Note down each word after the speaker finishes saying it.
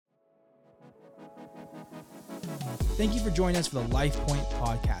Thank you for joining us for the Life Point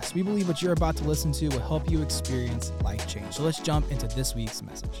podcast. We believe what you're about to listen to will help you experience life change. So let's jump into this week's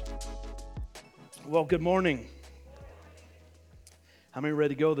message. Well, good morning. How many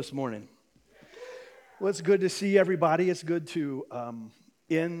ready to go this morning? Well, it's good to see everybody. It's good to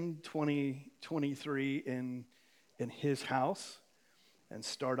end 2023 in His house and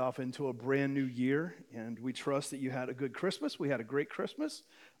start off into a brand new year. And we trust that you had a good Christmas. We had a great Christmas.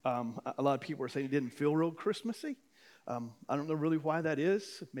 A lot of people are saying it didn't feel real Christmassy. I don't know really why that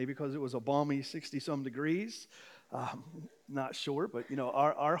is. Maybe because it was a balmy 60-some degrees. Not sure, but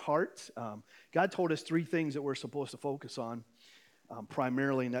our hearts. God told us three things that we're supposed to focus on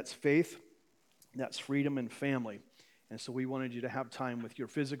primarily, and that's faith, that's freedom, and family. And so we wanted you to have time with your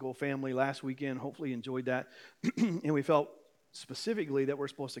physical family last weekend. Hopefully you enjoyed that. And we felt specifically that we're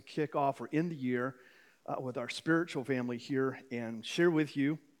supposed to kick off or end the year with our spiritual family here and share with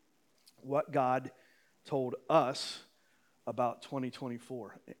you what God told us about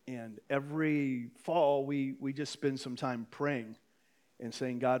 2024. And every fall, we just spend some time praying and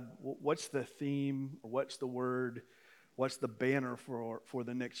saying, God, what's the theme, or what's the word, what's the banner for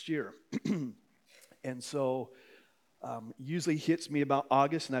the next year? And so usually hits me about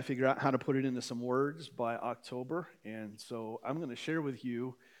August, and I figure out how to put it into some words by October. And so I'm going to share with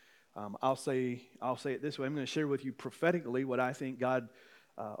you, I'll say it this way, I'm going to share with you prophetically what I think God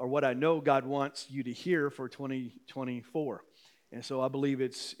or what I know God wants you to hear for 2024. And so I believe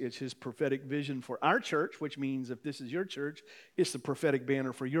it's His prophetic vision for our church, which means if this is your church, it's the prophetic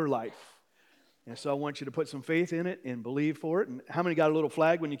banner for your life. And so I want you to put some faith in it and believe for it. And how many got a little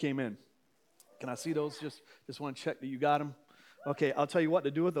flag when you came in? Can I see those? Just want to check that you got them. Okay, I'll tell you what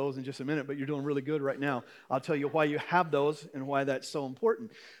to do with those in just a minute, but you're doing really good right now. I'll tell you why you have those and why that's so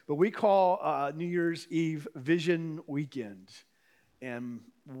important. But we call New Year's Eve Vision Weekend. And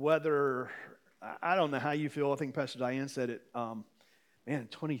whether, I don't know how you feel, I think Pastor Diane said it,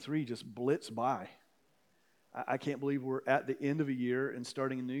 23 just blitzed by. I can't believe we're at the end of a year and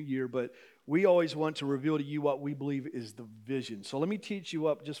starting a new year, but we always want to reveal to you what we believe is the vision. So let me teach you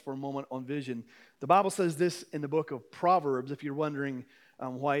up just for a moment on vision. The Bible says this in the book of Proverbs, if you're wondering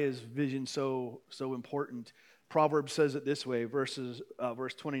why is vision so important. Proverbs says it this way, verse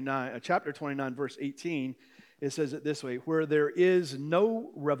 29, chapter 29, verse 18. It says it this way: where there is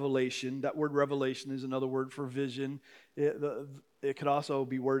no revelation, that word revelation is another word for vision. It could also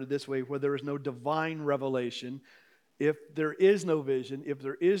be worded this way: where there is no divine revelation. If there is no vision, if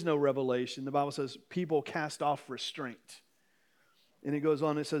there is no revelation, the Bible says people cast off restraint. And it goes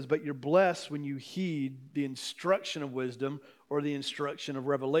on, it says, but you're blessed when you heed the instruction of wisdom, or the instruction of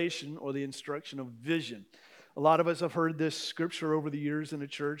revelation, or the instruction of vision. A lot of us have heard this scripture over the years in the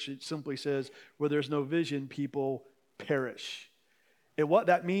church. It simply says, where there's no vision, people perish. And what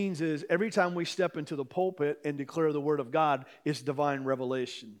that means is every time we step into the pulpit and declare the Word of God, it's divine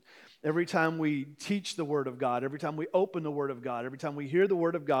revelation. Every time we teach the Word of God, every time we open the Word of God, every time we hear the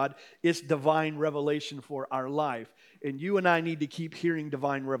Word of God, it's divine revelation for our life. And you and I need to keep hearing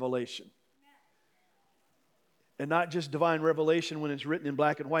divine revelation. And not just divine revelation when it's written in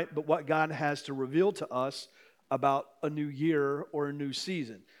black and white, but what God has to reveal to us about a new year or a new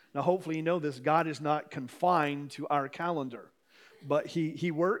season. Now, hopefully you know this. God is not confined to our calendar, but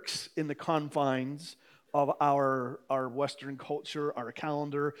He works in the confines of our Western culture, our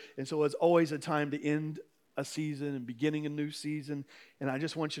calendar. And so it's always a time to end a season and beginning a new season. And I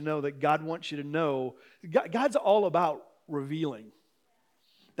just want you to know that God wants you to know, God's all about revealing.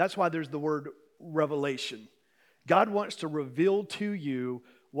 That's why there's the word revelation. God wants to reveal to you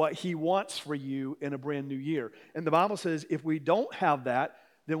what He wants for you in a brand new year. And the Bible says if we don't have that,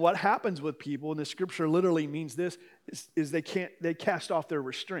 then what happens with people, and the scripture literally means this, is they cast off their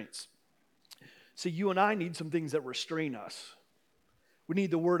restraints. See, you and I need some things that restrain us. We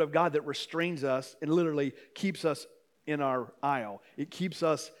need the Word of God that restrains us and literally keeps us in our aisle. It keeps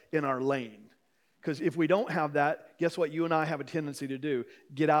us in our lane. Because if we don't have that, guess what you and I have a tendency to do?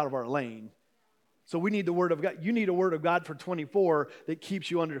 Get out of our lane. So we need the Word of God. You need a Word of God for 24 that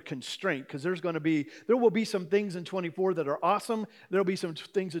keeps you under constraint, because there will be some things in 24 that are awesome. There will be some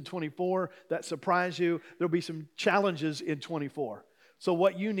things in 24 that surprise you. There will be some challenges in 24. So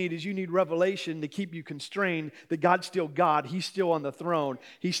what you need revelation to keep you constrained, that God's still God. He's still on the throne.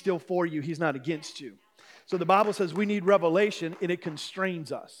 He's still for you. He's not against you. So the Bible says we need revelation, and it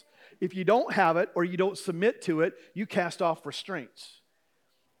constrains us. If you don't have it or you don't submit to it, you cast off restraints.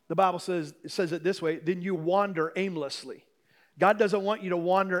 The Bible says it this way: then you wander aimlessly. God doesn't want you to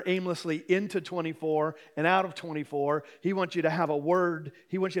wander aimlessly into 24 and out of 24. He wants you to have a word.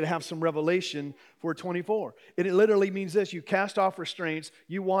 He wants you to have some revelation for 24. And it literally means this: you cast off restraints,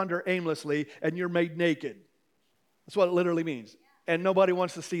 you wander aimlessly, and you're made naked. That's what it literally means. And nobody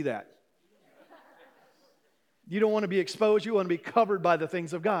wants to see that. You don't want to be exposed. You want to be covered by the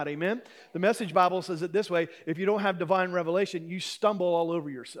things of God. Amen? The Message Bible says it this way: if you don't have divine revelation, you stumble all over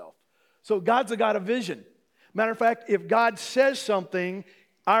yourself. So God's a God of vision. Matter of fact, if God says something,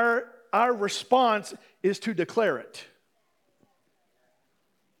 our response is to declare it.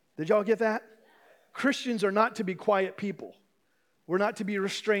 Did y'all get that? Christians are not to be quiet people. We're not to be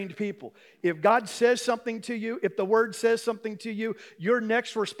restrained people. If God says something to you, if the Word says something to you, your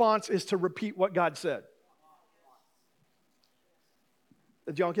next response is to repeat what God said.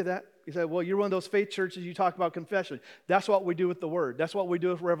 Did y'all get that? You say, well, you're one of those faith churches, you talk about confession. That's what we do with the Word. That's what we do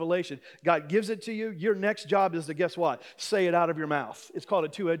with revelation. God gives it to you. Your next job is to, guess what? Say it out of your mouth. It's called a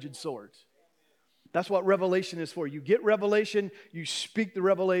two-edged sword. That's what revelation is for. You get revelation, you speak the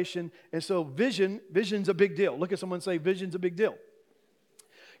revelation. And so vision's a big deal. Look at someone and say, vision's a big deal.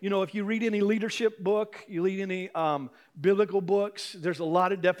 You know, if you read any leadership book, you read any biblical books, there's a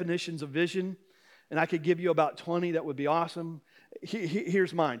lot of definitions of vision. And I could give you about 20 that would be awesome.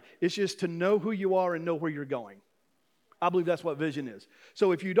 Here's mine. It's just to know who you are and know where you're going. I believe that's what vision is.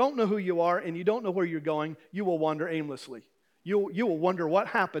 So if you don't know who you are and you don't know where you're going, you will wander aimlessly. You will wonder what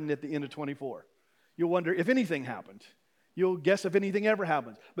happened at the end of 24. You'll wonder if anything happened. You'll guess if anything ever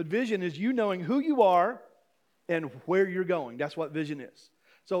happens. But vision is you knowing who you are and where you're going. That's what vision is.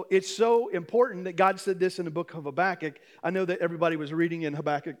 So it's so important that God said this in the book of Habakkuk. I know that everybody was reading in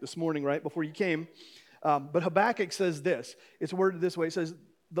Habakkuk this morning, right, before you came. But Habakkuk says this. It's worded this way. It says,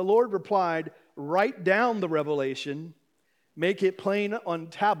 the Lord replied, write down the revelation, make it plain on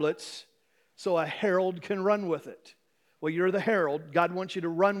tablets so a herald can run with it. Well, you're the herald. God wants you to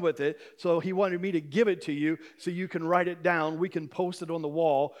run with it. So he wanted me to give it to you so you can write it down. We can post it on the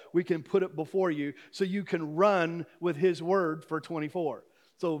wall. We can put it before you so you can run with his word for 24.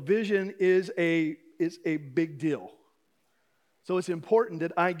 So vision is a big deal. So it's important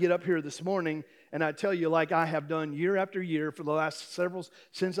that I get up here this morning and I tell you, like I have done year after year for the last several,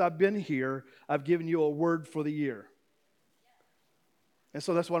 since I've been here, I've given you a word for the year. And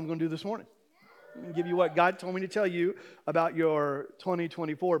so that's what I'm going to do this morning. I'm going to give you what God told me to tell you about your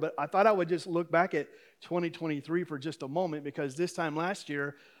 2024. But I thought I would just look back at 2023 for just a moment, because this time last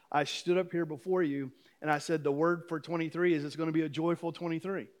year, I stood up here before you and I said the word for 23 is it's going to be a joyful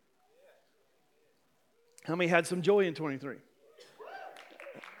 23. How many had some joy in 23?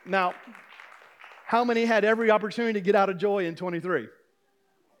 Now, how many had every opportunity to get out of joy in 23?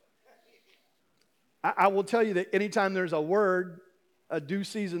 I will tell you that anytime there's a word, a due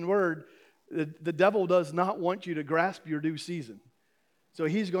season word, the devil does not want you to grasp your due season. So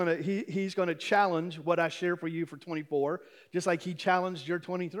he's going to challenge what I share for you for 24, just like he challenged your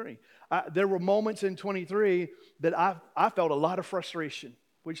 23. There were moments in 23 that I felt a lot of frustration,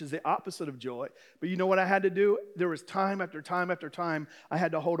 which is the opposite of joy. But you know what I had to do? There was time after time after time I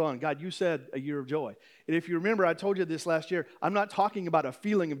had to hold on. God, you said a year of joy. And if you remember, I told you this last year, I'm not talking about a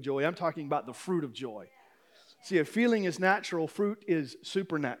feeling of joy. I'm talking about the fruit of joy. See, a feeling is natural. Fruit is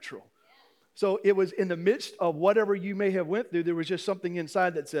supernatural. So it was in the midst of whatever you may have went through, there was just something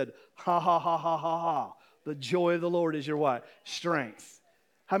inside that said, ha, ha, ha, ha, ha, ha. The joy of the Lord is your what? Strength.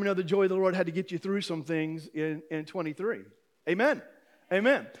 How many know the joy of the Lord had to get you through some things in 23? Amen.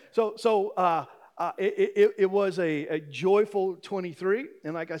 Amen. So it was a joyful 23.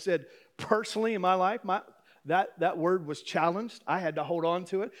 And like I said, personally in my life, that word was challenged. I had to hold on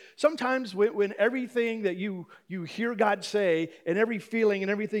to it. Sometimes when everything that you hear God say and every feeling and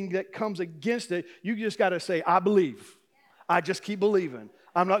everything that comes against it, you just got to say, I believe. I just keep believing.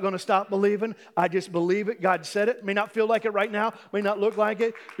 I'm not going to stop believing. I just believe it. God said it. May not feel like it right now. May not look like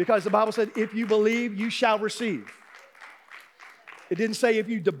it. Because the Bible said, if you believe, you shall receive. It didn't say if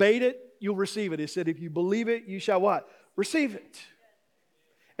you debate it, you'll receive it. It said if you believe it, you shall what? Receive it.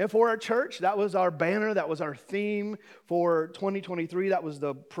 And for our church, that was our banner. That was our theme for 2023. That was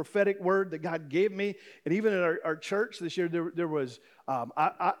the prophetic word that God gave me. And even at our church this year, there was,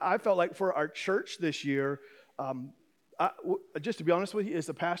 I felt like for our church this year, just to be honest with you, as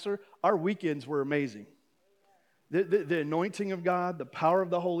a pastor, our weekends were amazing. The anointing of God, the power of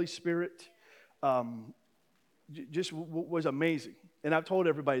the Holy Spirit, just was amazing. And I've told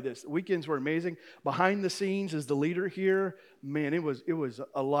everybody this. The weekends were amazing. Behind the scenes as the leader here, man, it was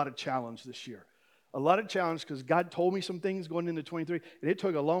a lot of challenge this year. A lot of challenge because God told me some things going into 23, and it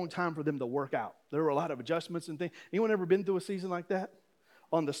took a long time for them to work out. There were a lot of adjustments and things. Anyone ever been through a season like that?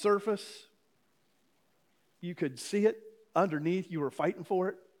 On the surface, you could see it. Underneath, you were fighting for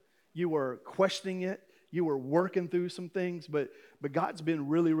it. You were questioning it. You were working through some things, but God's been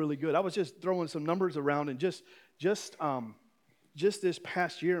really, really good. I was just throwing some numbers around and just just this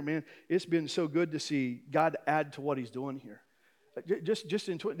past year, man, it's been so good to see God add to what he's doing here. Just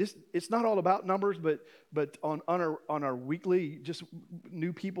in this, it's not all about numbers, but on our weekly, just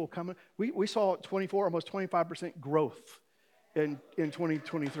new people coming. We saw 24, almost 25% growth in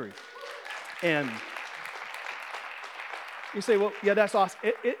 2023. And you say, well, yeah, that's awesome.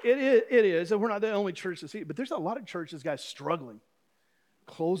 It is, and we're not the only church to see it, but there's a lot of churches, guys, struggling,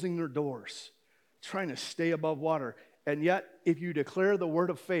 closing their doors, trying to stay above water. And yet, if you declare the word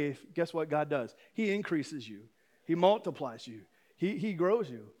of faith, guess what God does? He increases you. He multiplies you. He grows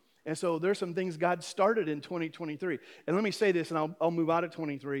you. And so there's some things God started in 2023. And let me say this, and I'll move out of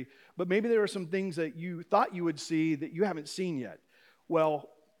 23, but maybe there are some things that you thought you would see that you haven't seen yet.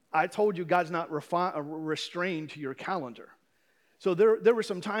 Well, I told you God's not restrained to your calendar. So there were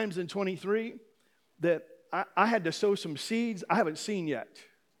some times in 23 that I had to sow some seeds I haven't seen yet.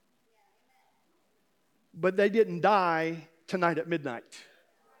 But they didn't die tonight at midnight.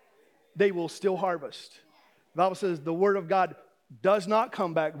 They will still harvest. The Bible says the word of God does not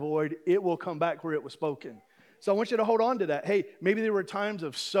come back void. It will come back where it was spoken. So I want you to hold on to that. Hey, maybe there were times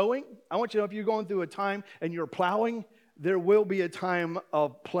of sowing. I want you to know if you're going through a time and you're plowing, there will be a time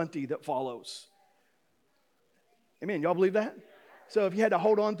of plenty that follows. Amen. Y'all believe that? So if you had to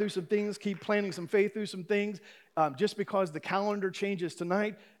hold on through some things, keep planting some faith through some things, just because the calendar changes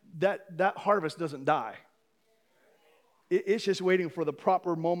tonight, that harvest doesn't die. It's just waiting for the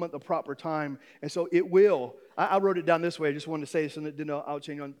proper moment, the proper time. And so it will. I wrote it down this way. I just wanted to say this, and then I'll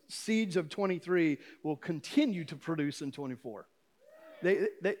change on. Seeds of 23 will continue to produce in 24.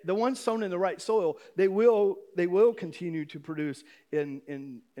 The ones sown in the right soil, they will continue to produce in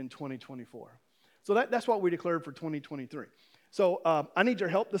 2024. So that's what we declared for 2023. So I need your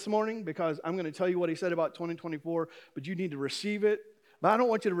help this morning because I'm going to tell you what he said about 2024, but you need to receive it. But I don't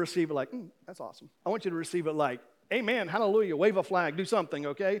want you to receive it like, that's awesome. I want you to receive it like, amen, hallelujah, wave a flag, do something,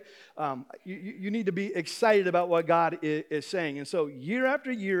 okay? You need to be excited about what God is saying. And so year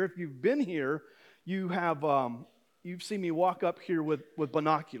after year, if you've been here, you've seen me walk up here with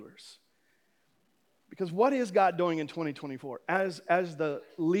binoculars. Because what is God doing in 2024? As the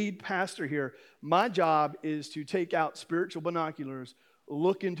lead pastor here, my job is to take out spiritual binoculars,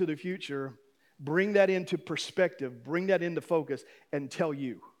 look into the future, bring that into perspective, bring that into focus, and tell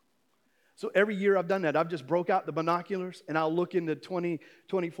you. So every year I've done that. I've just broke out the binoculars, and I'll look into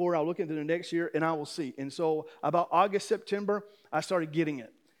 2024. I'll look into the next year, and I will see. And so about August, September, I started getting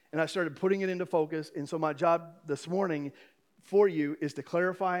it, and I started putting it into focus. And so my job this morning for you is to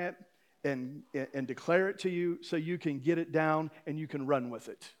clarify it and declare it to you so you can get it down and you can run with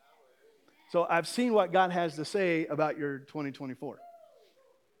it. So I've seen what God has to say about your 2024.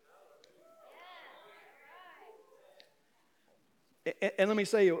 And let me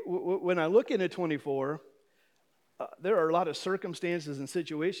say, when I look into 24, there are a lot of circumstances and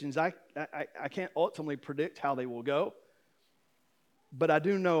situations I can't ultimately predict how they will go, but I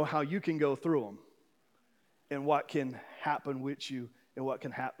do know how you can go through them and what can happen with you and what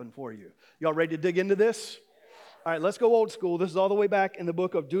can happen for you. Y'all ready to dig into this? All right, let's go old school. This is all the way back in the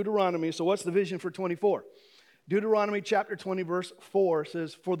book of Deuteronomy. So what's the vision for 24? Deuteronomy chapter 20, verse 4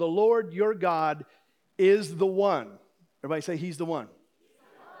 says, "For the Lord your God is the one." Everybody say, He's the one.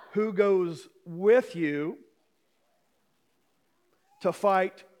 Who goes with you to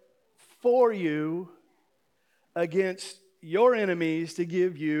fight for you against your enemies to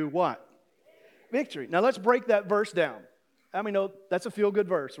give you what? Victory. Now let's break that verse down. I mean, no, that's a feel-good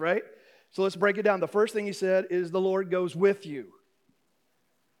verse, right? So let's break it down. The first thing he said is the Lord goes with you.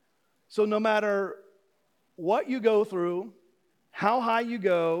 So no matter what you go through, how high you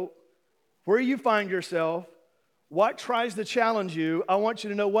go, where you find yourself, what tries to challenge you, I want you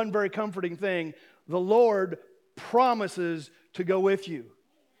to know one very comforting thing. The Lord promises to go with you.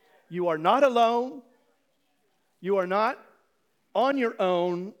 You are not alone. You are not on your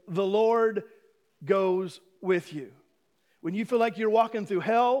own. The Lord goes with you. When you feel like you're walking through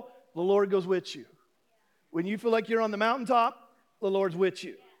hell, the Lord goes with you. When you feel like you're on the mountaintop, the Lord's with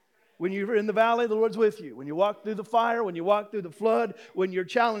you. When you're in the valley, the Lord's with you. When you walk through the fire, when you walk through the flood, when you're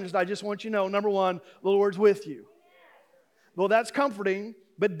challenged, I just want you to know, number one, the Lord's with you. Well, that's comforting,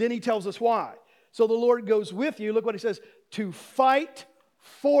 but then he tells us why. So the Lord goes with you, look what he says, to fight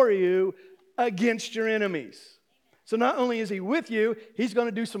for you against your enemies. So not only is he with you, he's going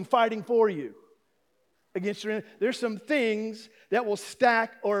to do some fighting for you against your enemies. There's some things that will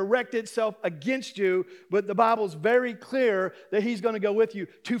stack or erect itself against you, but the Bible's very clear that he's going to go with you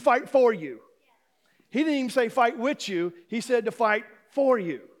to fight for you. He didn't even say fight with you. He said to fight for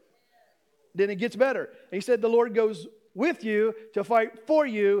you. Then it gets better. And he said the Lord goes with you, to fight for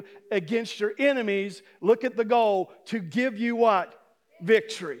you against your enemies. Look at the goal, to give you what?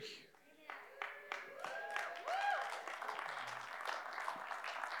 Victory.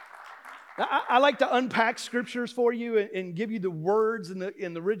 Now, I like to unpack scriptures for you and give you the words in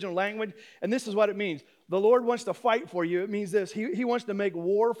the original language. And this is what it means. The Lord wants to fight for you. It means this. He wants to make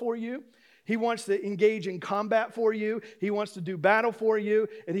war for you. He wants to engage in combat for you. He wants to do battle for you.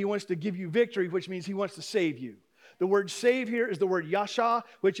 And he wants to give you victory, which means he wants to save you. The word save here is the word yasha,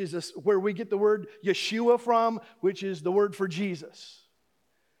 which is where we get the word Yeshua from, which is the word for Jesus.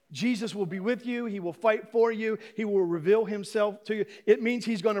 Jesus will be with you. He will fight for you. He will reveal himself to you. It means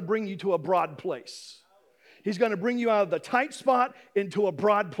he's going to bring you to a broad place. He's going to bring you out of the tight spot into a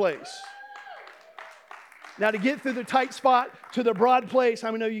broad place. Now, to get through the tight spot to the broad place,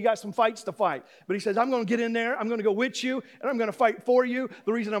 how many know you got some fights to fight? But he says, I'm going to get in there. I'm going to go with you, and I'm going to fight for you.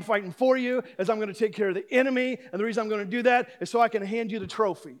 The reason I'm fighting for you is I'm going to take care of the enemy, and the reason I'm going to do that is so I can hand you the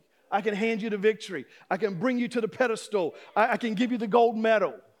trophy. I can hand you the victory. I can bring you to the pedestal. I can give you the gold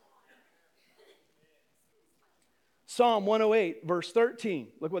medal. Psalm 108, verse 13.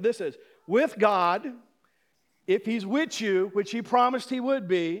 Look what this says. With God, if he's with you, which he promised he would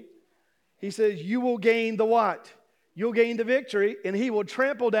be, he says, you will gain the what? You'll gain the victory, and he will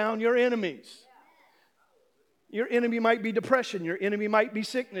trample down your enemies. Your enemy might be depression. Your enemy might be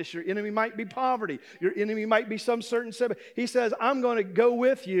sickness. Your enemy might be poverty. Your enemy might be some certain setback. He says, I'm going to go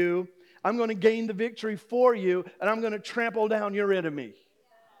with you. I'm going to gain the victory for you, and I'm going to trample down your enemy.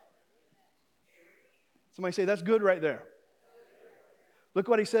 Somebody say, that's good right there. Look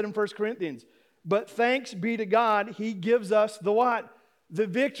what he said in 1 Corinthians. But thanks be to God, he gives us the what? The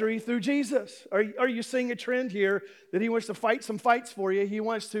victory through Jesus. Are you seeing a trend here that he wants to fight some fights for you? He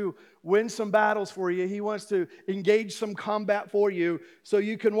wants to win some battles for you. He wants to engage some combat for you so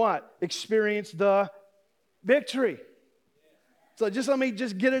you can what? Experience the victory. So let me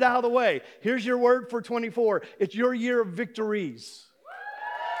get it out of the way. Here's your word for 24. It's your year of victories.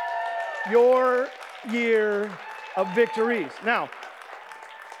 Your year of victories. Now,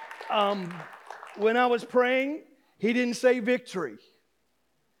 when I was praying, he didn't say victory.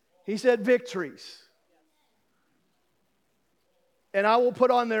 He said victories. And I will put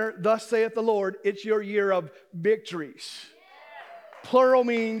on there, thus saith the Lord, it's your year of victories. Plural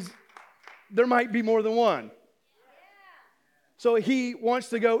means there might be more than one. So he wants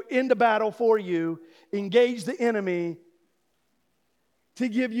to go into battle for you, engage the enemy to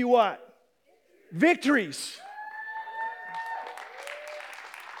give you what? Victories.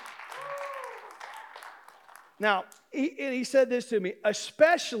 Now, he said this to me,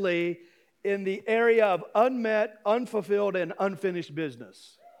 especially in the area of unmet, unfulfilled, and unfinished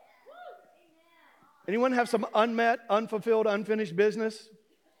business. Anyone have some unmet, unfulfilled, unfinished business?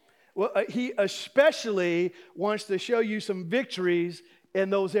 Well, he especially wants to show you some victories in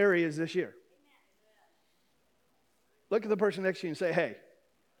those areas this year. Look at the person next to you and say, hey,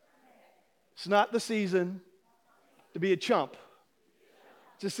 it's not the season to be a chump.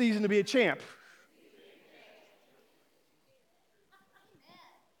 It's a season to be a champ.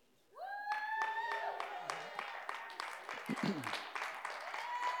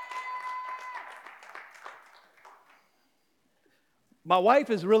 My wife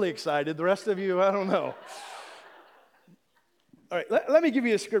is really excited. The rest of you, I don't know. All right, let me give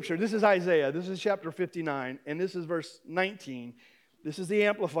you a scripture. This is Isaiah. This is chapter 59, and this is verse 19. This is the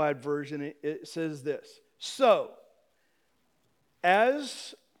Amplified version. It says this. So,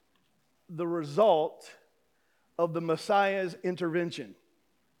 as the result of the Messiah's intervention.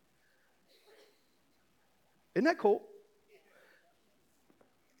 Isn't that cool?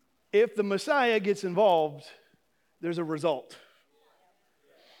 If the Messiah gets involved, there's a result.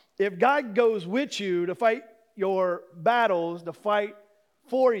 If God goes with you to fight your battles, to fight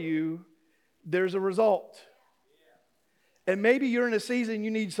for you, there's a result. And maybe you're in a season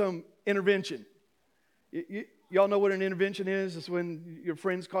you need some intervention. Y'all know what an intervention is? It's when your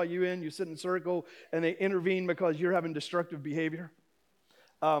friends call you in, you sit in a circle, and they intervene because you're having destructive behavior.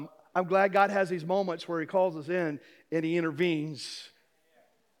 I'm glad God has these moments where he calls us in and he intervenes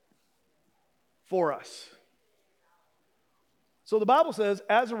for us. So the Bible says,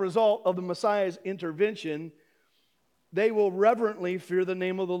 as a result of the Messiah's intervention, they will reverently fear the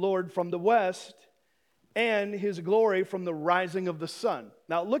name of the Lord from the west and his glory from the rising of the sun.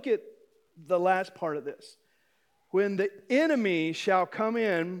 Now look at the last part of this. When the enemy shall come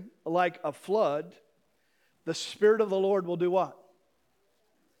in like a flood, the Spirit of the Lord will do what?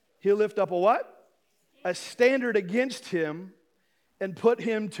 He'll lift up a what? A standard against him and put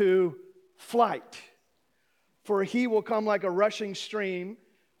him to flight. For he will come like a rushing stream,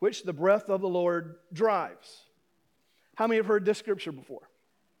 which the breath of the Lord drives. How many have heard this scripture before?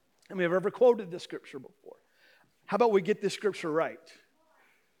 How many have ever quoted this scripture before? How about we get this scripture right?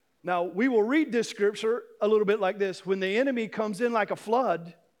 Now, we will read this scripture a little bit like this. When the enemy comes in like a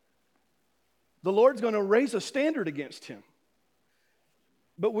flood, the Lord's going to raise a standard against him.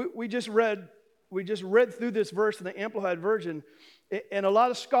 But we just read through this verse in the Amplified Version, and a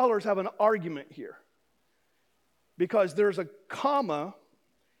lot of scholars have an argument here. Because there's a comma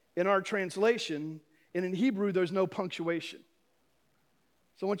in our translation, and in Hebrew there's no punctuation.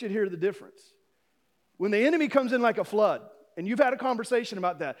 So I want you to hear the difference. When the enemy comes in like a flood, and you've had a conversation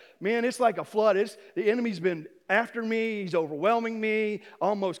about that. Man, it's like a flood. The enemy's been after me. He's overwhelming me. I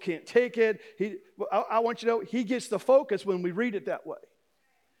almost can't take it. I want you to know, he gets the focus when we read it that way.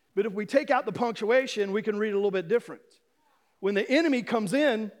 But if we take out the punctuation, we can read it a little bit different. When the enemy comes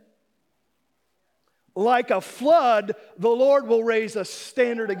in like a flood, the Lord will raise a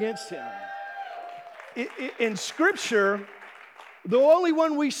standard against him. In Scripture, the only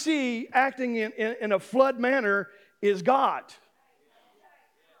one we see acting in a flood manner is God.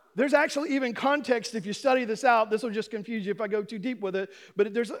 There's actually even context, if you study this out, this will just confuse you if I go too deep with it,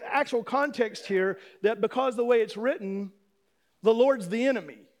 but there's actual context here that because the way it's written, the Lord's the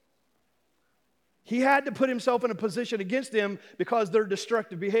enemy. He had to put himself in a position against them because their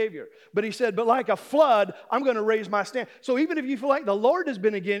destructive behavior. But he said, but like a flood, I'm going to raise my stand. So even if you feel like the Lord has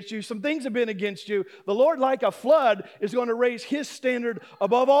been against you, some things have been against you, the Lord, like a flood, is going to raise his standard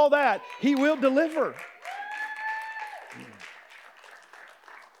above all that. He will deliver.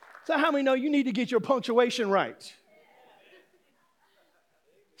 So how many know you need to get your punctuation right?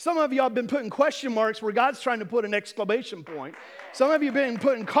 Some of you have been putting question marks where God's trying to put an exclamation point. Some of you have been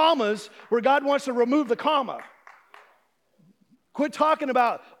putting commas where God wants to remove the comma. Quit talking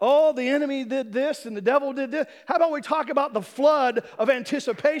about, oh, the enemy did this and the devil did this. How about we talk about the flood of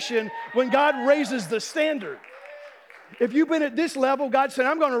anticipation when God raises the standard? If you've been at this level, God said,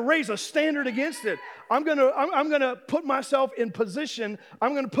 I'm going to raise a standard against it. I'm going to put myself in position.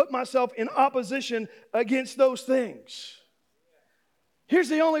 I'm going to put myself in opposition against those things. Here's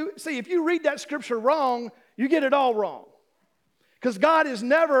the only, see, if you read that scripture wrong, you get it all wrong. Because God is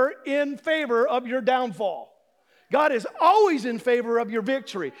never in favor of your downfall. God is always in favor of your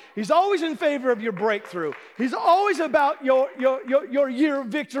victory. He's always in favor of your breakthrough. He's always about your year of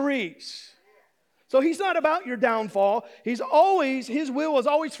victories. So he's not about your downfall. His will is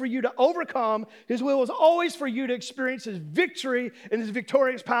always for you to overcome. His will is always for you to experience his victory and his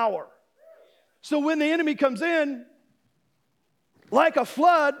victorious power. So when the enemy comes in, like a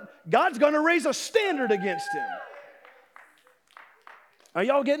flood, God's going to raise a standard against him. Are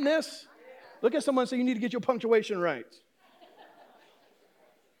y'all getting this? Look at someone and say, you need to get your punctuation right.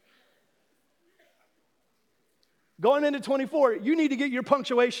 Going into 24, you need to get your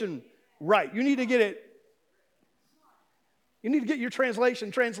punctuation right. You need to get your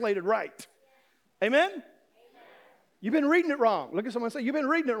translation translated right. Amen? You've been reading it wrong. Look at someone and say, you've been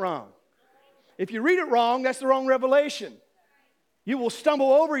reading it wrong. If you read it wrong, that's the wrong revelation. You will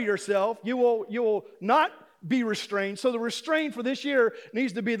stumble over yourself. You will not be restrained. So the restraint for this year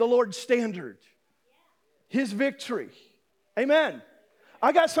needs to be the Lord's standard. His victory. Amen.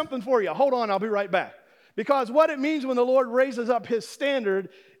 I got something for you. Hold on, I'll be right back. Because what it means when the Lord raises up his standard,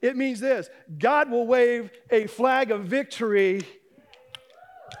 it means this. God will wave a flag of victory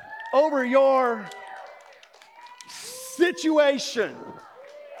over your situation.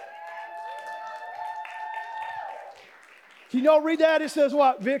 Can y'all read that? It says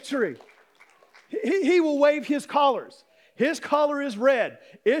what? Victory. He will wave his colors. His color is red.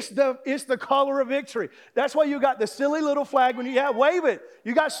 It's the color of victory. That's why you got the silly little flag when you wave it.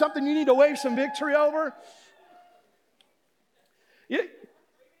 You got something you need to wave some victory over?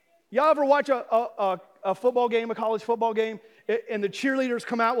 Y'all ever watch a football game, a college football game, and the cheerleaders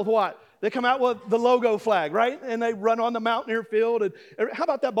come out with what? They come out with the logo flag, right? And they run on the Mountaineer field. And how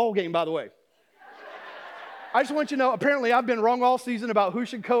about that bowl game, by the way? I just want you to know, apparently I've been wrong all season about who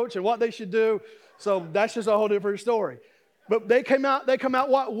should coach and what they should do. So that's just a whole different story. But they come out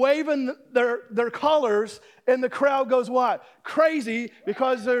what? Waving their colors, and the crowd goes what? Crazy,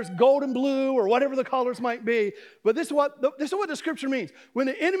 because there's gold and blue or whatever the colors might be. But this is what the scripture means. When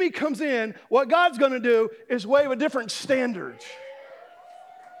the enemy comes in, what God's going to do is wave a different standard.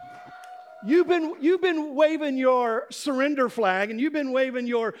 You've been waving your surrender flag, and you've been waving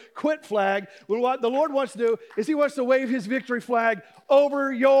your quit flag, when what the Lord wants to do is he wants to wave his victory flag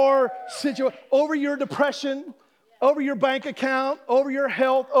over your situation, over your depression, over your bank account, over your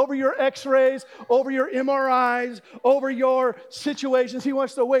health, over your x-rays, over your MRIs, over your situations. He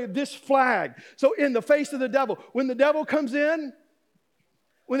wants to wave this flag. So in the face of the devil, when the devil comes in,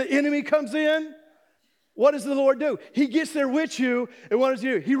 when the enemy comes in, What does the Lord do? He gets there with you, and what does he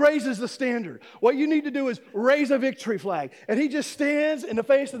do? He raises the standard. What you need to do is raise a victory flag. And he just stands in the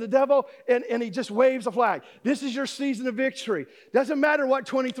face of the devil, and he just waves a flag. This is your season of victory. Doesn't matter what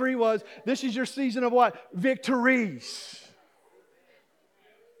 23 was. This is your season of what? Victories.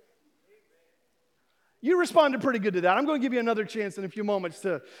 You responded pretty good to that. I'm going to give you another chance in a few moments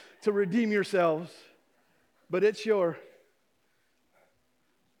to redeem yourselves. But it's your...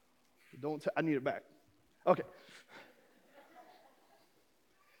 I need it back. Okay.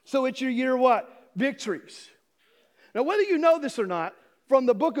 So it's your year what? Victories. Now, whether you know this or not, from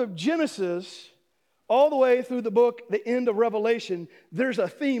the book of Genesis all the way through the end of Revelation, there's a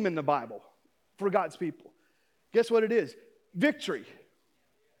theme in the Bible for God's people. Guess what it is? Victory.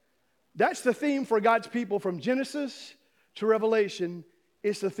 That's the theme for God's people from Genesis to Revelation.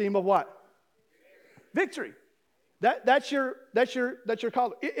 It's the theme of what? Victory. That's your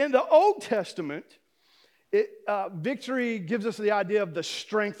call. In the Old Testament, victory gives us the idea of the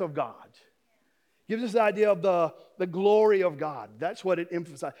strength of God. Gives us the idea of the glory of God. That's what it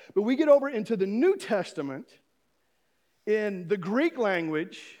emphasizes. But we get over into the New Testament. In the Greek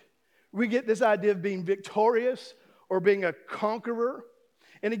language, we get this idea of being victorious or being a conqueror.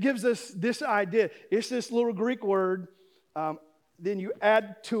 And it gives us this idea. It's this little Greek word. Then you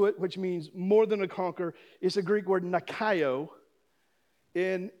add to it, which means more than a conqueror. It's a Greek word, nikaio.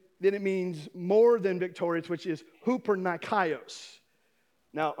 And then it means more than victorious, which is hupernikaios.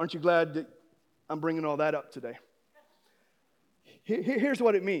 Now, aren't you glad that I'm bringing all that up today? Here's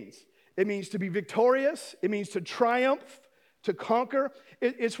what it means. It means to be victorious. It means to triumph, to conquer.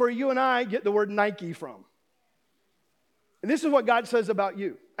 It's where you and I get the word Nike from. And this is what God says about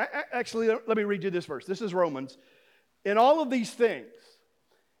you. Actually, let me read you this verse. This is Romans. In all of these things,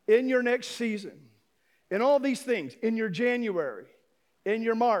 in your next season, in all these things, in your January, in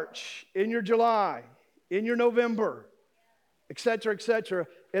your March, in your July, in your November, etc.,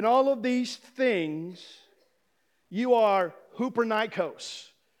 in all of these things, you are hupernikos.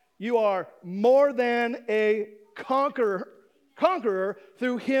 You are more than a conqueror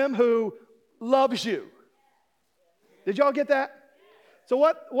through him who loves you. Did y'all get that? So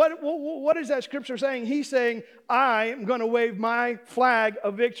what is that scripture saying? He's saying, I am going to wave my flag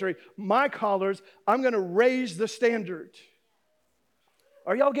of victory, my colors. I'm going to raise the standard.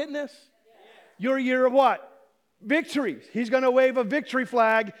 Are y'all getting this? Your year of what? Victories. He's going to wave a victory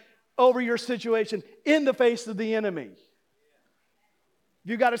flag over your situation in the face of the enemy. If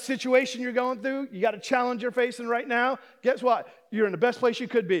you got a situation you're going through, you got a challenge you're facing right now, guess what? You're in the best place you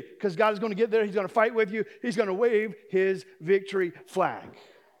could be because God is going to get there. He's going to fight with you. He's going to wave his victory flag.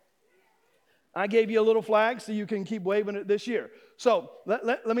 I gave you a little flag so you can keep waving it this year. So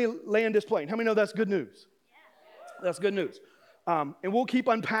let me land this plane. How many know that's good news? That's good news. And we'll keep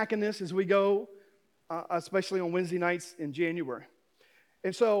unpacking this as we go, especially on Wednesday nights in January.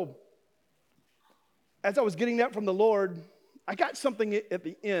 And so as I was getting that from the Lord, I got something at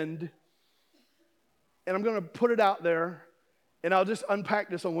the end, and I'm going to put it out there, and I'll just unpack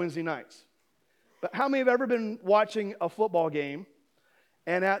this on Wednesday nights. But how many have ever been watching a football game,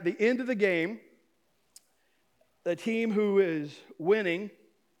 and at the end of the game, the team who is winning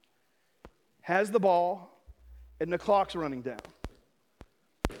has the ball, and the clock's running down?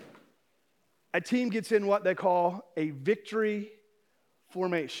 A team gets in what they call a victory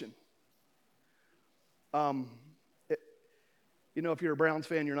formation. You know, if you're a Browns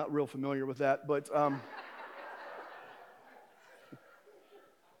fan, you're not real familiar with that, but I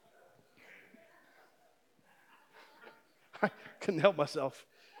couldn't help myself.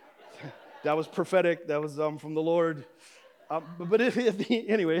 That was prophetic. That was from the Lord. But at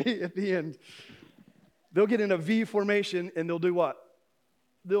the end, they'll get in a V formation, and they'll do what?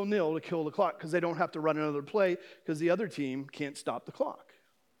 They'll kneel to kill the clock because they don't have to run another play because the other team can't stop the clock.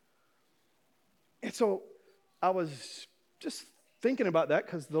 And so I was just thinking about that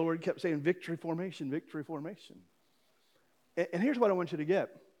because the Lord kept saying victory formation, victory formation. And here's what I want you to get.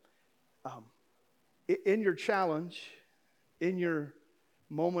 In your challenge, in your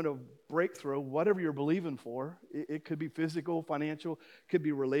moment of breakthrough, whatever you're believing for, it could be physical, financial, could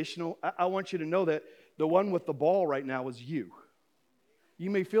be relational. I want you to know that the one with the ball right now is you.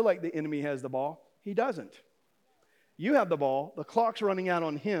 You may feel like the enemy has the ball. He doesn't. You have the ball. The clock's running out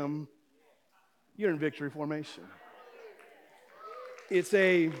on him. You're in victory formation. It's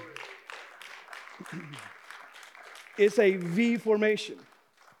a V formation.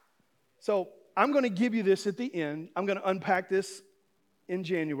 So I'm going to give you this at the end. I'm going to unpack this in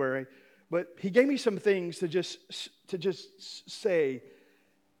January. But he gave me some things to just say.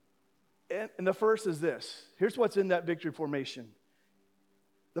 And the first is this. Here's what's in that victory formation.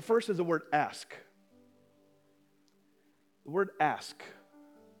 The first is the word ask. The word ask.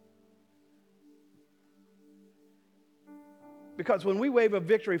 Because when we wave a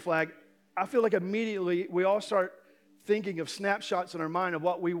victory flag, I feel like immediately we all start thinking of snapshots in our mind of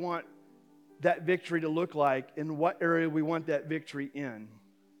what we want that victory to look like and what area we want that victory in.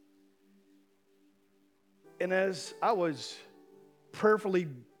 And as I was prayerfully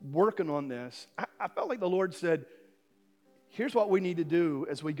working on this, I felt like the Lord said, here's what we need to do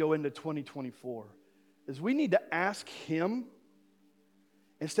as we go into 2024, is we need to ask Him,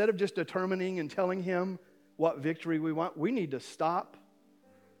 instead of just determining and telling Him what victory we want, we need to stop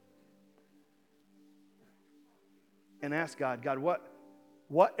and ask God,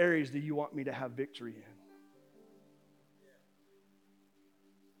 what areas do you want me to have victory in?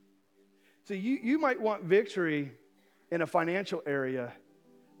 So you might want victory in a financial area,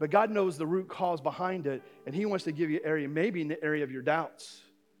 but God knows the root cause behind it, and He wants to give you an area, maybe in the area of your doubts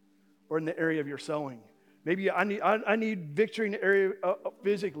or in the area of your sowing. Maybe I need victory in the area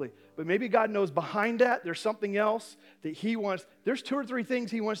physically, but maybe God knows behind that there's something else that He wants. There's 2 or 3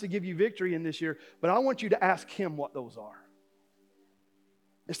 things He wants to give you victory in this year, but I want you to ask Him what those are.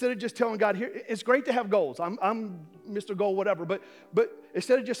 Instead of just telling God, here, it's great to have goals. I'm Mr. Goal, whatever. But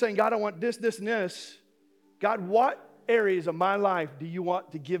instead of just saying, God, I want this, this, and this, God, what areas of my life do you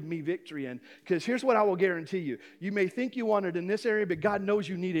want to give me victory in? Because here's what I will guarantee you. You may think you want it in this area, but God knows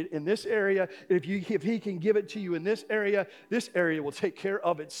you need it in this area. If He can give it to you in this area will take care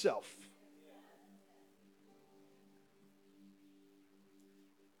of itself.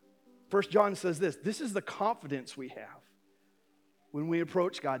 First John says this is the confidence we have when we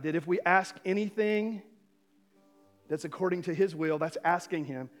approach God, that if we ask anything that's according to His will, that's asking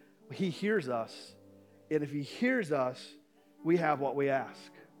Him, He hears us. And if He hears us, we have what we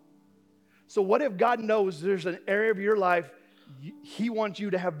ask. So what if God knows there's an area of your life He wants you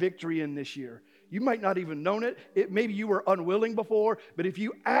to have victory in this year? You might not even known it. Maybe you were unwilling before, but if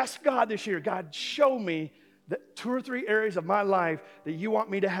you ask God this year, God, show me the 2 or 3 areas of my life that you want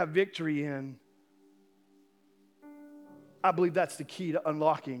me to have victory in, I believe that's the key to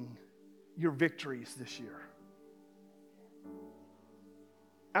unlocking your victories this year.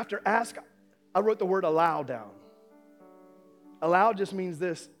 After ask, I wrote the word allow down. Allow just means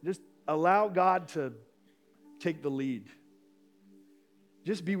this, just allow God to take the lead.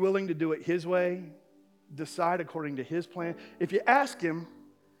 Just be willing to do it His way, decide according to His plan. If you ask Him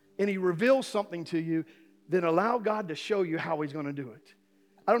and He reveals something to you, then allow God to show you how He's going to do it.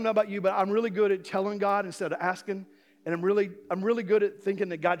 I don't know about you, but I'm really good at telling God instead of asking. And I'm really good at thinking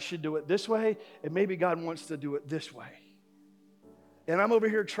that God should do it this way, and maybe God wants to do it this way. And I'm over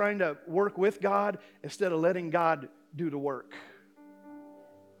here trying to work with God instead of letting God do the work.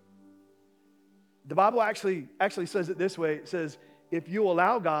 The Bible actually says it this way. It says, if you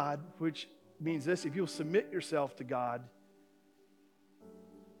allow God, which means this, if you'll submit yourself to God,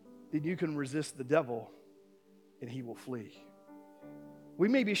 then you can resist the devil and he will flee. We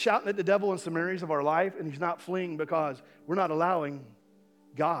may be shouting at the devil in some areas of our life, and he's not fleeing because we're not allowing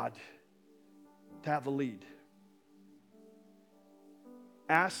God to have the lead.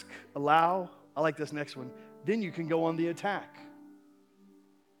 Ask, allow. I like this next one. Then you can go on the attack.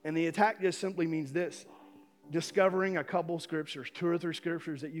 And the attack just simply means this: discovering a couple scriptures, 2 or 3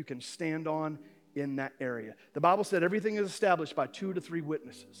 scriptures that you can stand on in that area. The Bible said everything is established by 2 to 3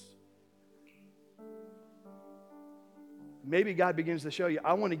 witnesses. Maybe God begins to show you,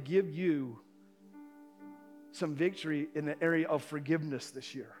 I want to give you some victory in the area of forgiveness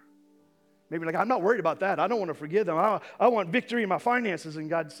this year. Maybe like, I'm not worried about that. I don't want to forgive them. I want victory in my finances. And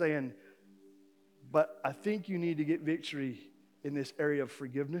God's saying, but I think you need to get victory in this area of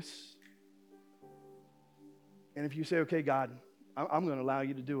forgiveness. And if you say, okay, God, I'm going to allow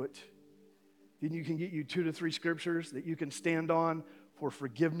you to do it, then you can get you 2 to 3 scriptures that you can stand on for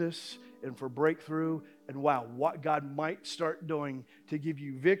forgiveness and for breakthrough. And wow, what God might start doing to give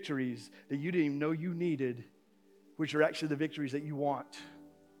you victories that you didn't even know you needed, which are actually the victories that you want.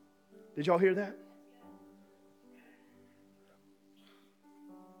 Did y'all hear that?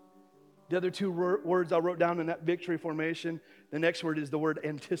 The other 2 words I wrote down in that victory formation, the next word is the word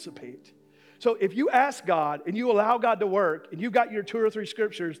anticipate. So if you ask God and you allow God to work and you've got your 2 or 3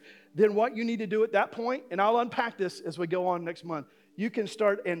 scriptures, then what you need to do at that point, and I'll unpack this as we go on next month, you can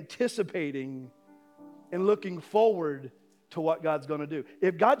start anticipating and looking forward to what God's going to do.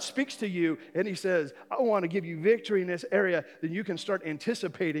 If God speaks to you and He says, I want to give you victory in this area, then you can start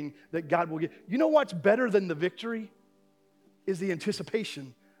anticipating that God will give. You know what's better than the victory? Is the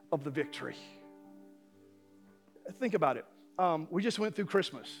anticipation of the victory. Think about it. We just went through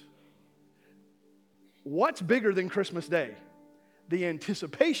Christmas. What's bigger than Christmas Day? The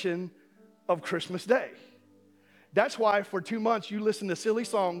anticipation of Christmas Day. That's why for 2 months you listen to silly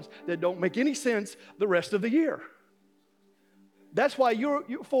songs that don't make any sense the rest of the year. That's why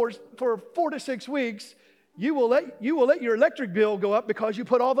for 4 to 6 weeks, you will let your electric bill go up because you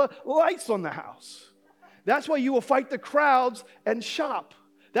put all the lights on the house. That's why you will fight the crowds and shop.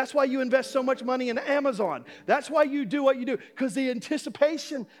 That's why you invest so much money in Amazon. That's why you do what you do, because the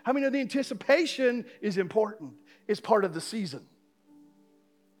anticipation, how many know the anticipation is important? It's part of the season.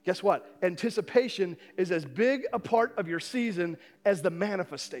 Guess what? Anticipation is as big a part of your season as the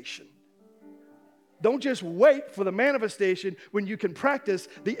manifestation. Don't just wait for the manifestation when you can practice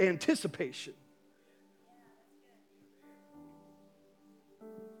the anticipation.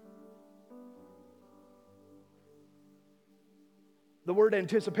 The word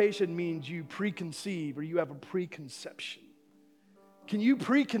anticipation means you preconceive or you have a preconception. Can you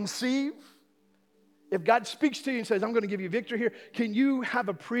preconceive? If God speaks to you and says, I'm going to give you victory here, can you have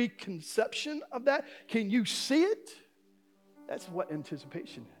a preconception of that? Can you see it? That's what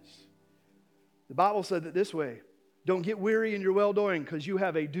anticipation is. The Bible said it this way: don't get weary in your well-doing, because you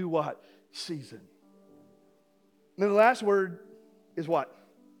have a do what? Season. And then the last word is what?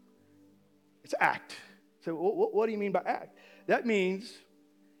 It's act. So what do you mean by act? That means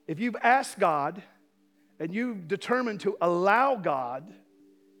if you've asked God and you've determined to allow God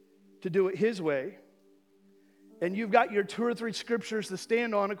to do it His way, and you've got your 2 or 3 scriptures to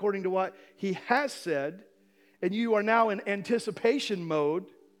stand on according to what He has said, and you are now in anticipation mode,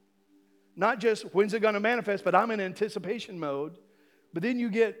 not just when's it going to manifest, but I'm in anticipation mode. But then you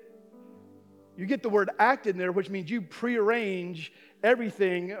get the word act in there, which means you prearrange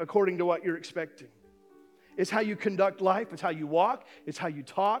everything according to what you're expecting. It's how you conduct life. It's how you walk. It's how you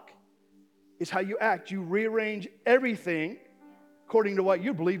talk. It's how you act. You rearrange everything according to what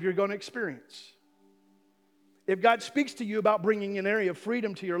you believe you're going to experience. If God speaks to you about bringing an area of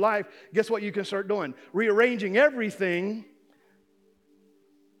freedom to your life, guess what you can start doing? Rearranging everything,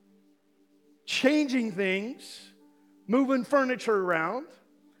 changing things, moving furniture around.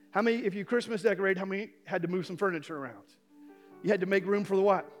 How many, if you Christmas decorate, how many had to move some furniture around? You had to make room for the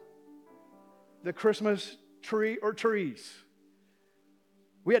what? The Christmas tree or trees.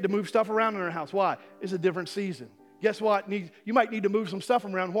 We had to move stuff around in our house. Why? It's a different season. Guess what? You might need to move some stuff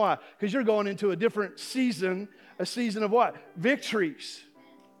around. Why? Because you're going into a different season, a season of what? Victories.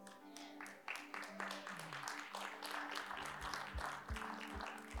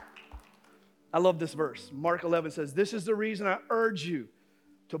 I love this verse. Mark 11 says, this is the reason I urge you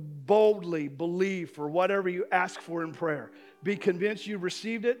to boldly believe for whatever you ask for in prayer. Be convinced you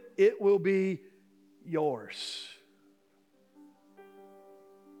received it. It will be yours.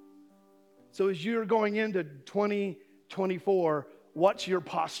 So as you're going into 2024, what's your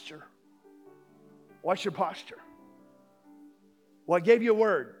posture? What's your posture? Well, I gave you a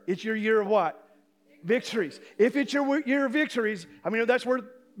word. It's your year of what? Victories. If it's your year of victories, I mean, that's worth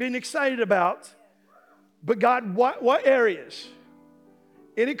being excited about. But God, what areas?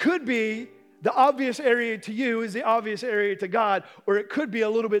 And it could be the obvious area to you is the obvious area to God, or it could be a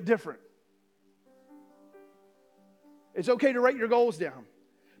little bit different. It's okay to write your goals down,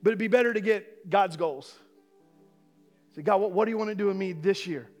 but it'd be better to get God's goals. Say, God, what do you want to do in me this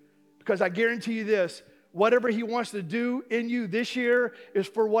year? Because I guarantee you this, whatever He wants to do in you this year is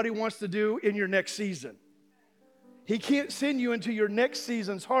for what He wants to do in your next season. He can't send you into your next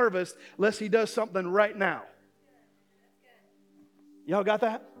season's harvest unless He does something right now. Y'all got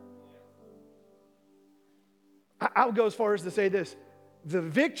that? I'll go as far as to say this. The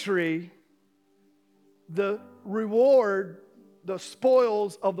victory, the reward, the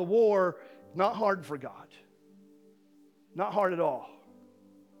spoils of the war, not hard for God. Not hard at all.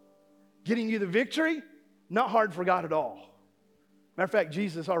 Getting you the victory, not hard for God at all. Matter of fact,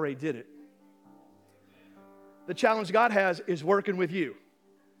 Jesus already did it. The challenge God has is working with you,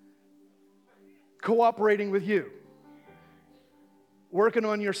 cooperating with you, working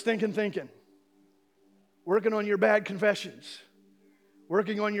on your stinking thinking, working on your bad confessions,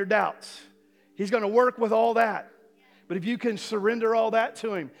 working on your doubts. He's going to work with all that. But if you can surrender all that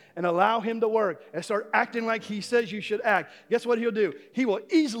to Him and allow Him to work and start acting like He says you should act, guess what He'll do? He will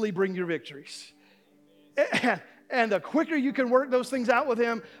easily bring you victories. And the quicker you can work those things out with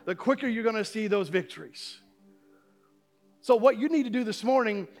Him, the quicker you're going to see those victories. So what you need to do this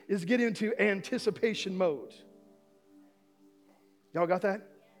morning is get into anticipation mode. Y'all got that?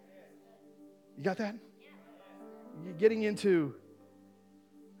 You got that? You're getting into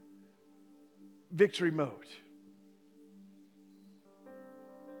victory mode.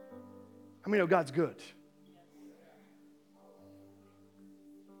 How many know God's good?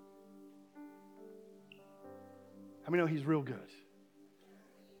 How many know He's real good?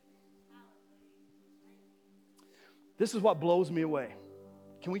 This is what blows me away.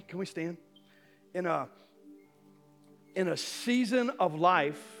 Can we stand? In a season of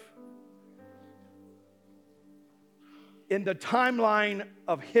life, in the timeline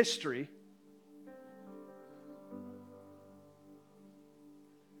of history,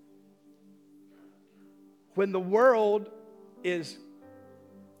 when the world is,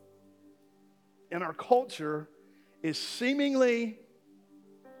 in our culture, is seemingly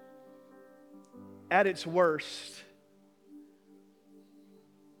at its worst,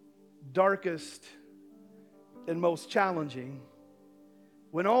 darkest, and most challenging,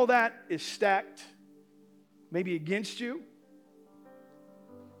 when all that is stacked maybe against you,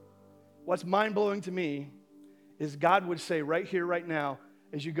 what's mind-blowing to me is God would say right here, right now,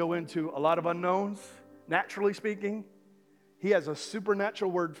 as you go into a lot of unknowns, naturally speaking, He has a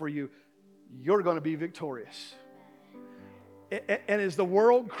supernatural word for you. You're going to be victorious. And as the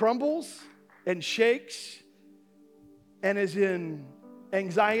world crumbles and shakes and is in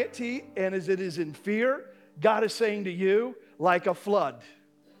anxiety and as it is in fear, God is saying to you, like a flood,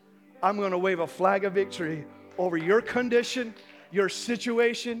 I'm going to wave a flag of victory over your condition, your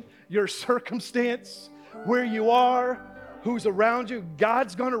situation, your circumstance, where you are, who's around you.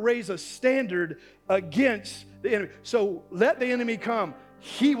 God's going to raise a standard against the enemy. So let the enemy come.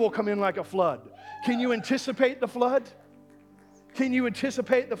 He will come in like a flood. Can you anticipate the flood? Can you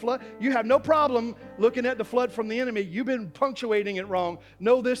anticipate the flood? You have no problem looking at the flood from the enemy. You've been punctuating it wrong.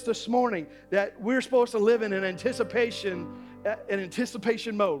 Know this morning, that we're supposed to live in an anticipation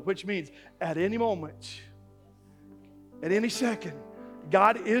mode, which means at any moment, at any second,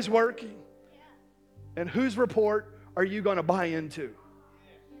 God is working. And whose report are you going to buy into?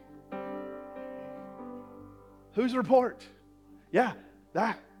 Whose report? Yeah,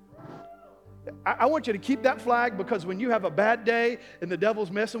 that. I want you to keep that flag, because when you have a bad day and the devil's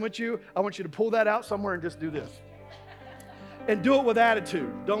messing with you, I want you to pull that out somewhere and just do this. And do it with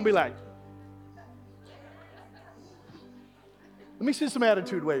attitude. Don't be like, let me see some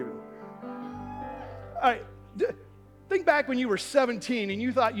attitude waving. All right, think back when you were 17 and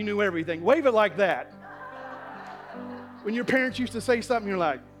you thought you knew everything. Wave it like that. When your parents used to say something, you're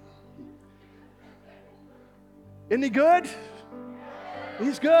like, isn't he good?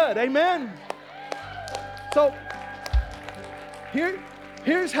 He's good, amen. So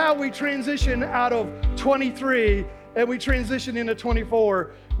here's how we transition out of 23 and we transition into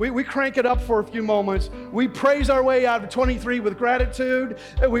 24. We crank it up for a few moments. We praise our way out of 23 with gratitude,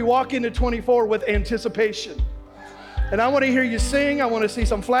 and we walk into 24 with anticipation. And I want to hear you sing. I want to see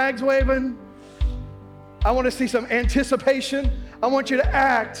some flags waving. I want to see some anticipation. I want you to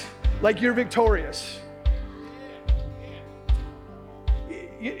act like you're victorious.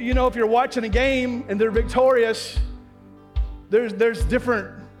 You know, if you're watching a game and they're victorious, there's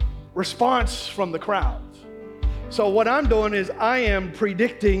different response from the crowd. So what I'm doing is I am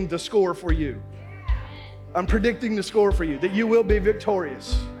predicting the score for you. I'm predicting the score for you, that you will be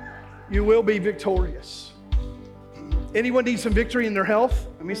victorious. You will be victorious. Anyone need some victory in their health?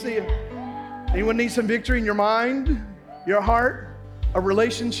 Let me see it. Anyone need some victory in your mind, your heart, a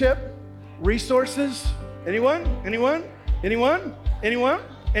relationship, resources? Anyone? Anyone? Anyone? Anyone?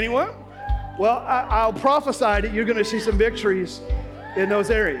 Anyone? Well, I'll prophesy that you're going to see some victories in those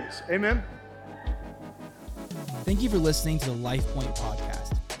areas. Amen? Thank you for listening to the Life Point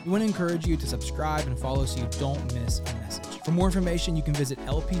podcast. We want to encourage you to subscribe and follow so you don't miss a message. For more information, you can visit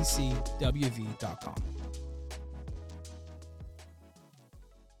lpcwv.com.